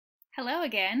Hello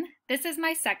again. This is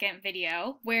my second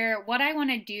video where what I want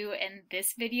to do in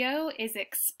this video is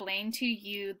explain to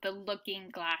you the looking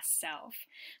glass self.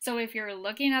 So if you're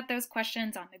looking at those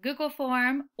questions on the Google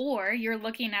form or you're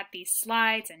looking at these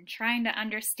slides and trying to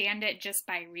understand it just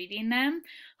by reading them,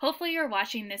 hopefully you're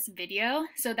watching this video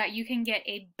so that you can get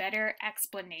a better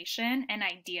explanation and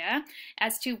idea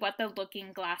as to what the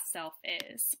looking glass self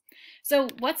is. So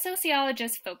what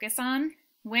sociologists focus on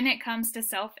when it comes to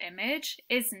self-image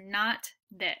is not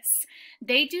this.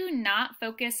 They do not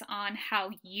focus on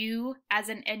how you as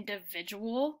an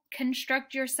individual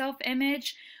construct your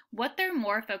self-image. What they're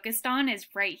more focused on is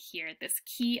right here, this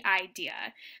key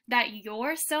idea that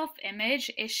your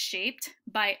self-image is shaped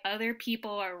by other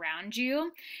people around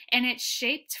you, and it's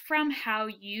shaped from how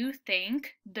you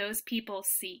think those people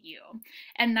see you.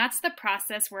 And that's the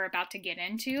process we're about to get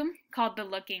into, called the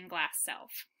looking glass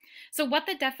self. So what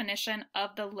the definition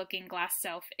of the looking glass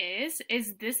self is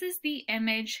this is the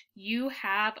image you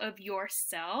have of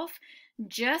yourself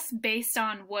just based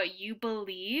on what you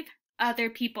believe other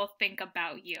people think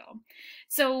about you.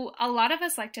 So a lot of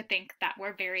us like to think that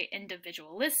we're very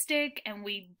individualistic and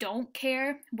we don't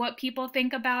care what people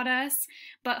think about us,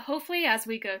 but hopefully as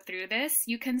we go through this,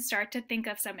 you can start to think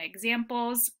of some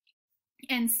examples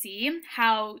and see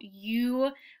how you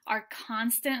are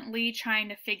constantly trying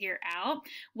to figure out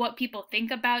what people think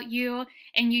about you,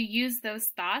 and you use those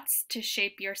thoughts to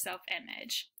shape your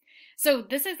self-image. So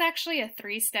this is actually a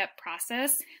three-step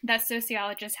process that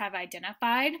sociologists have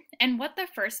identified, and what the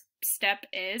first step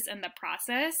is in the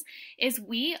process is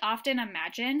we often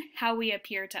imagine how we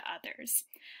appear to others.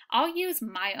 I'll use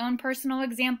my own personal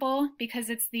example because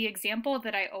it's the example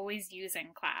that I always use in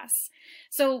class.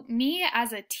 So me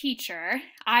as a teacher,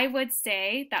 I would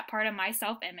say that part of my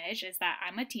self-image is that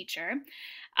I'm a teacher.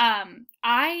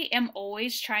 I am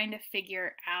always trying to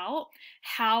figure out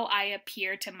how I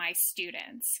appear to my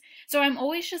students. So I'm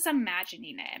always just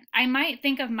imagining it. I might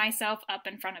think of myself up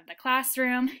in front of the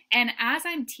classroom, and as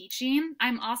I'm teaching,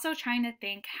 I'm also trying to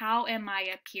think, how am I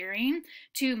appearing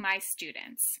to my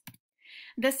students?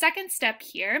 The second step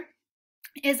here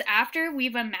is after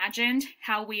we've imagined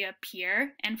how we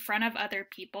appear in front of other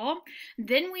people,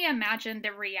 then we imagine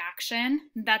the reaction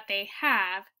that they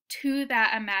have to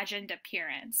that imagined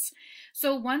appearance.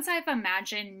 So once I've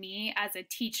imagined me as a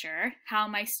teacher, how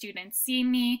my students see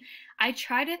me, I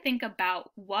try to think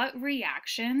about what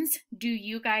reactions do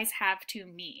you guys have to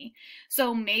me.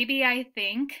 So maybe I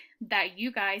think that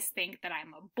you guys think that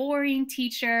I'm a boring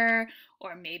teacher,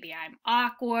 or maybe I'm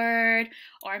awkward,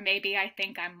 or maybe I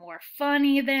think I'm more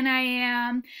funny than I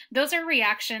am. Those are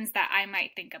reactions that I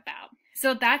might think about.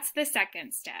 So that's the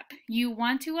second step. You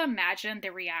want to imagine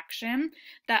the reaction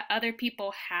that other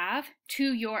people have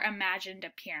to your imagined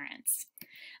appearance.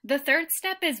 The third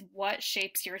step is what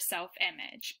shapes your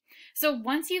self-image. So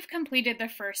once you've completed the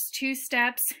first two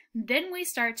steps, then we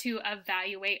start to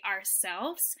evaluate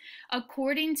ourselves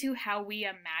according to how we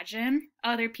imagine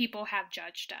other people have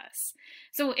judged us.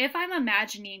 So if I'm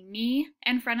imagining me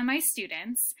in front of my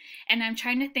students and I'm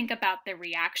trying to think about the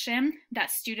reaction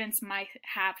that students might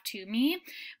have to me,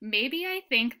 maybe I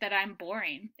think that I'm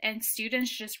boring and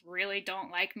students just really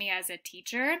don't like me as a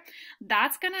teacher.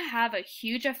 That's going to have a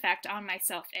huge effect on my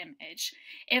self-image.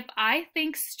 If I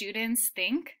think students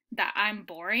think that I'm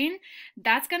boring,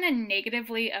 that's going to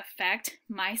negatively affect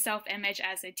my self-image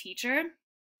as a teacher,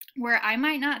 where I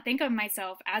might not think of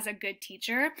myself as a good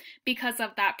teacher because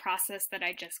of that process that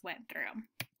I just went through.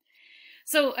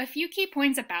 So a few key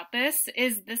points about this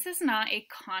is not a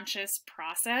conscious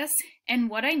process, and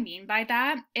what I mean by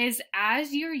that is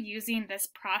as you're using this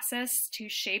process to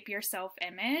shape your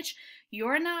self-image,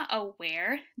 you're not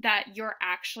aware that you're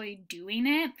actually doing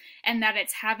it and that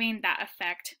it's having that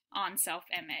effect on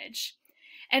self-image.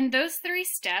 And those three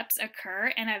steps occur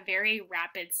in a very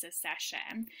rapid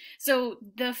succession. So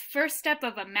the first step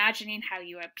of imagining how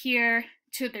you appear,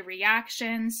 to the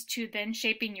reactions, to then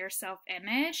shaping your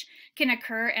self-image can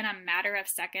occur in a matter of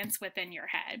seconds within your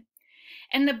head.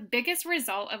 And the biggest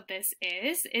result of this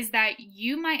is that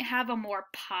you might have a more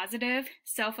positive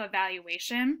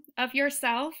self-evaluation of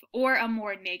yourself or a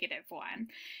more negative one.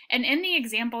 And in the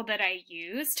example that I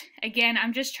used, again,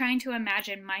 I'm just trying to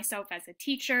imagine myself as a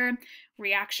teacher,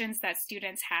 reactions that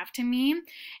students have to me.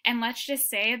 And let's just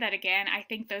say that, again, I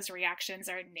think those reactions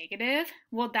are negative.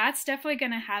 Well, that's definitely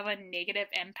going to have a negative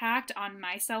impact on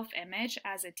my self-image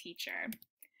as a teacher.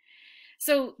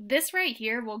 So this right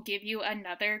here will give you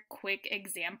another quick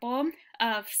example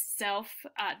of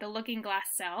the looking glass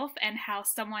self and how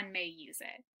someone may use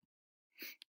it.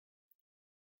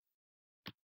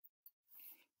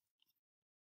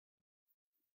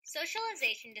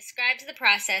 Socialization describes the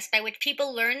process by which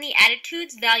people learn the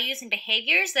attitudes, values, and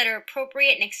behaviors that are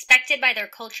appropriate and expected by their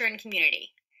culture and community.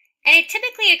 And it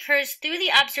typically occurs through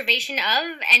the observation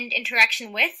of and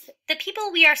interaction with the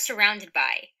people we are surrounded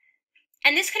by.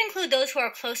 And this could include those who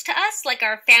are close to us, like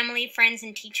our family, friends,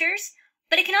 and teachers,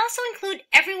 but it can also include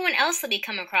everyone else that we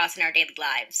come across in our daily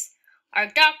lives. Our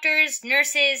doctors,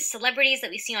 nurses, celebrities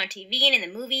that we see on TV and in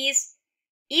the movies,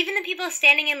 even the people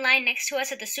standing in line next to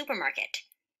us at the supermarket.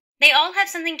 They all have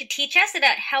something to teach us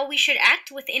about how we should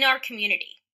act within our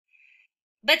community.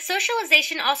 But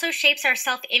socialization also shapes our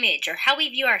self-image, or how we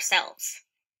view ourselves.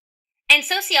 And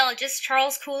sociologist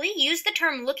Charles Cooley used the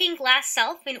term looking glass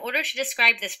self in order to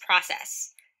describe this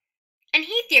process. And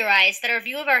he theorized that our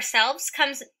view of ourselves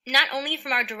comes not only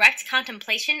from our direct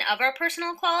contemplation of our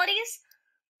personal qualities,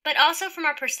 but also from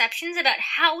our perceptions about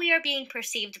how we are being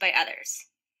perceived by others.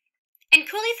 And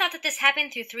Cooley thought that this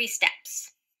happened through 3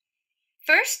 steps.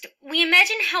 First, we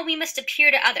imagine how we must appear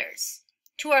to others,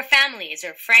 to our families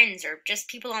or friends or just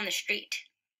people on the street.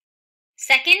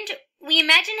 Second, we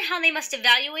imagine how they must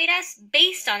evaluate us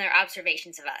based on their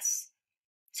observations of us.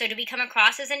 So do we come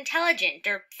across as intelligent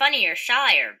or funny or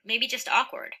shy or maybe just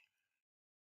awkward?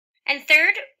 And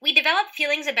third, we develop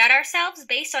feelings about ourselves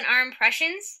based on our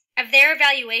impressions of their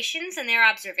evaluations and their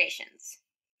observations.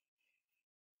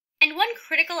 And one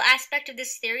critical aspect of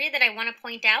this theory that I want to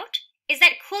point out is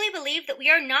that Cooley believed that we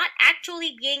are not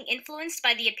actually being influenced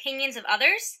by the opinions of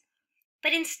others,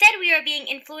 but instead we are being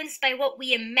influenced by what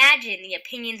we imagine the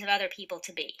opinions of other people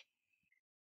to be.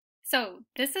 So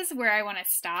this is where I want to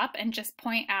stop and just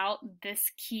point out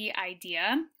this key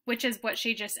idea, which is what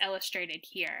she just illustrated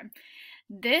here.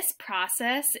 This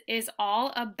process is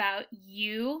all about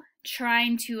you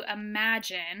trying to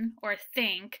imagine or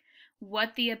think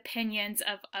what the opinions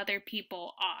of other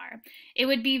people are. It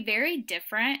would be very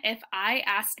different if I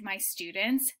asked my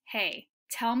students, hey,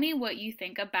 tell me what you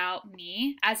think about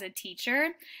me as a teacher,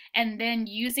 and then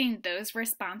using those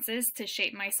responses to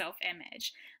shape my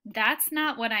self-image. That's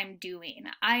not what I'm doing.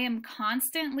 I am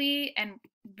constantly, and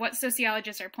what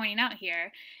sociologists are pointing out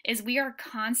here, is we are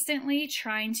constantly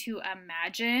trying to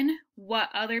imagine what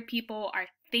other people are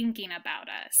thinking about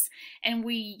us. And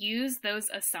we use those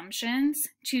assumptions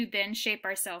to then shape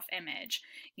our self-image.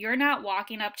 You're not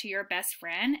walking up to your best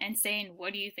friend and saying,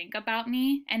 what do you think about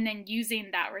me? And then using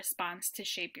that response to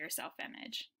shape your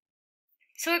self-image.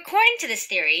 So according to this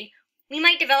theory, we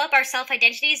might develop our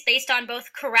self-identities based on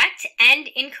both correct and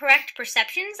incorrect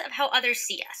perceptions of how others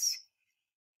see us.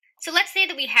 So let's say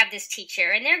that we have this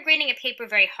teacher and they're grading a paper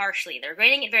very harshly. They're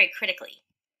grading it very critically.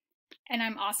 And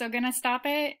I'm also going to stop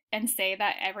it and say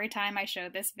that every time I show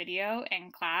this video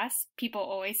in class, people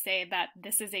always say that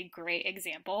this is a great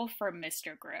example for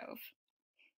Mr. Grove.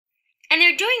 And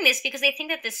they're doing this because they think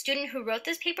that the student who wrote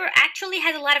this paper actually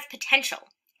has a lot of potential.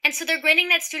 And so they're grading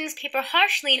that student's paper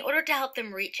harshly in order to help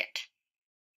them reach it.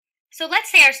 So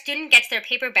let's say our student gets their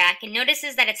paper back and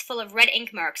notices that it's full of red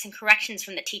ink marks and corrections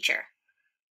from the teacher.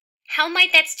 How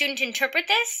might that student interpret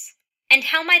this? And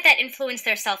how might that influence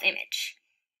their self-image?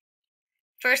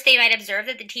 First, they might observe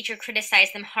that the teacher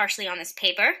criticized them harshly on this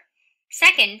paper.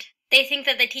 Second, they think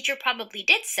that the teacher probably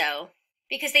did so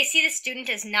because they see the student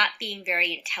as not being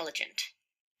very intelligent.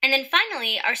 And then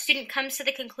finally, our student comes to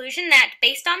the conclusion that,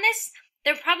 based on this,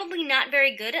 they're probably not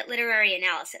very good at literary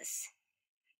analysis.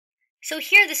 So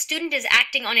here the student is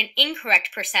acting on an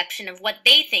incorrect perception of what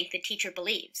they think the teacher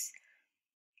believes.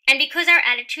 And because our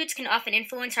attitudes can often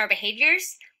influence our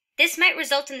behaviors, this might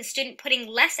result in the student putting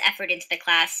less effort into the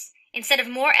class instead of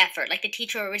more effort like the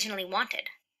teacher originally wanted.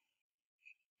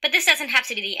 But this doesn't have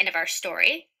to be the end of our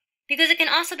story, because it can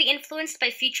also be influenced by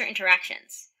future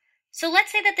interactions. So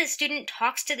let's say that the student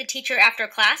talks to the teacher after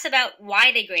class about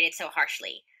why they graded so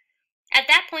harshly. At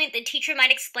that point, the teacher might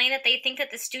explain that they think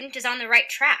that the student is on the right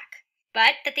track,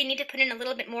 but that they need to put in a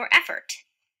little bit more effort.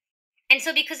 And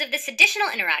so because of this additional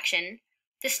interaction,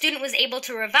 the student was able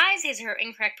to revise his or her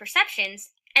incorrect perceptions,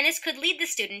 and this could lead the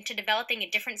student to developing a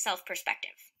different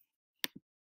self-perspective.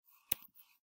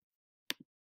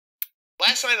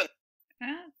 Last night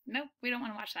Nope, we don't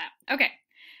want to watch that. Okay,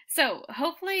 so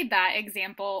hopefully that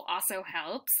example also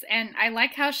helps, and I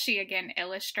like how she again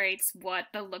illustrates what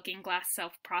the looking glass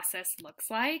self process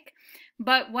looks like.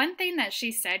 But one thing that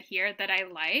she said here that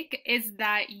I like is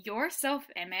that your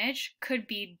self-image could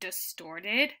be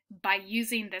distorted by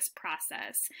using this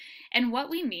process. And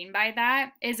what we mean by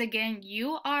that is, again,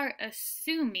 you are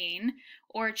assuming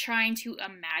or trying to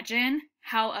imagine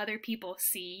how other people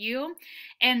see you,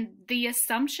 and the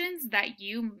assumptions that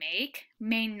you make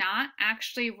may not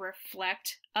actually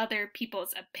reflect other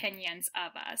people's opinions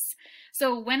of us.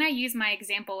 So when I use my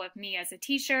example of me as a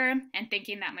teacher and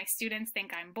thinking that my students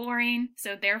think I'm boring,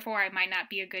 so therefore I might not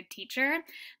be a good teacher,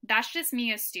 that's just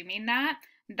me assuming that.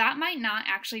 That might not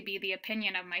actually be the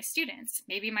opinion of my students.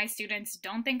 Maybe my students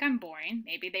don't think I'm boring.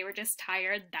 Maybe they were just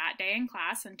tired that day in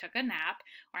class and took a nap.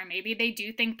 Or maybe they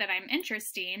do think that I'm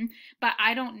interesting, but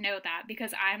I don't know that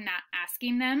because I'm not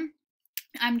asking them.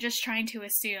 I'm just trying to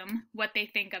assume what they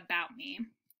think about me.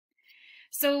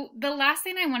 So the last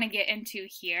thing I want to get into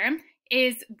here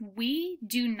is we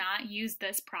do not use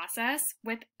this process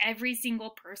with every single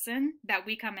person that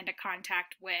we come into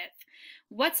contact with.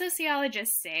 What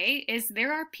sociologists say is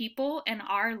there are people in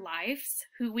our lives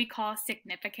who we call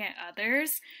significant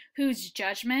others whose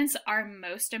judgments are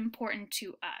most important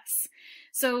to us.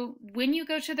 So when you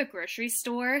go to the grocery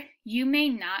store, you may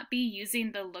not be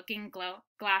using the looking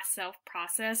glass self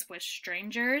process with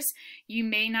strangers. You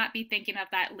may not be thinking of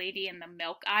that lady in the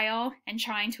milk aisle and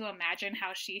trying to imagine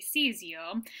how she sees you,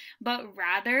 but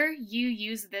rather you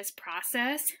use this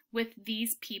process with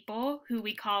these people who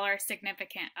we call our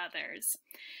significant others.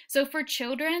 So for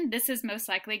children, this is most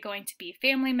likely going to be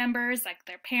family members like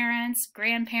their parents,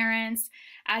 grandparents.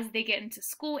 As they get into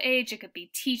school age, it could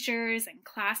be teachers and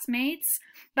classmates.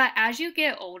 But as you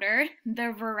get older,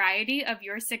 the variety of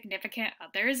your significant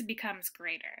others becomes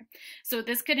greater. So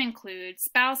this could include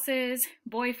spouses,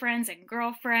 boyfriends and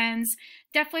girlfriends,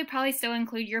 definitely probably still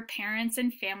include your parents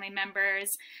and family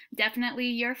members, definitely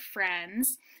your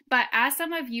friends. But as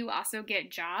some of you also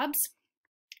get jobs,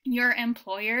 your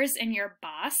employers and your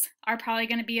boss are probably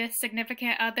going to be a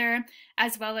significant other,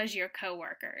 as well as your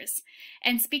coworkers.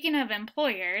 And speaking of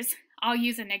employers, I'll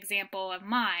use an example of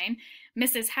mine.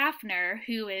 Mrs. Hafner,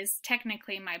 who is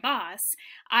technically my boss,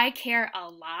 I care a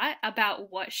lot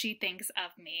about what she thinks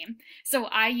of me. So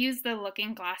I use the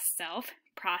looking glass self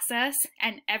process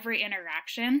and every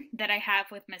interaction that I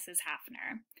have with Mrs.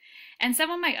 Hafner. And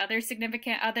some of my other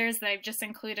significant others that I've just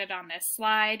included on this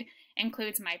slide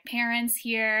includes my parents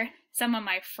here, some of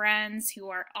my friends who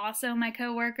are also my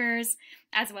coworkers,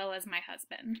 as well as my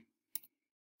husband.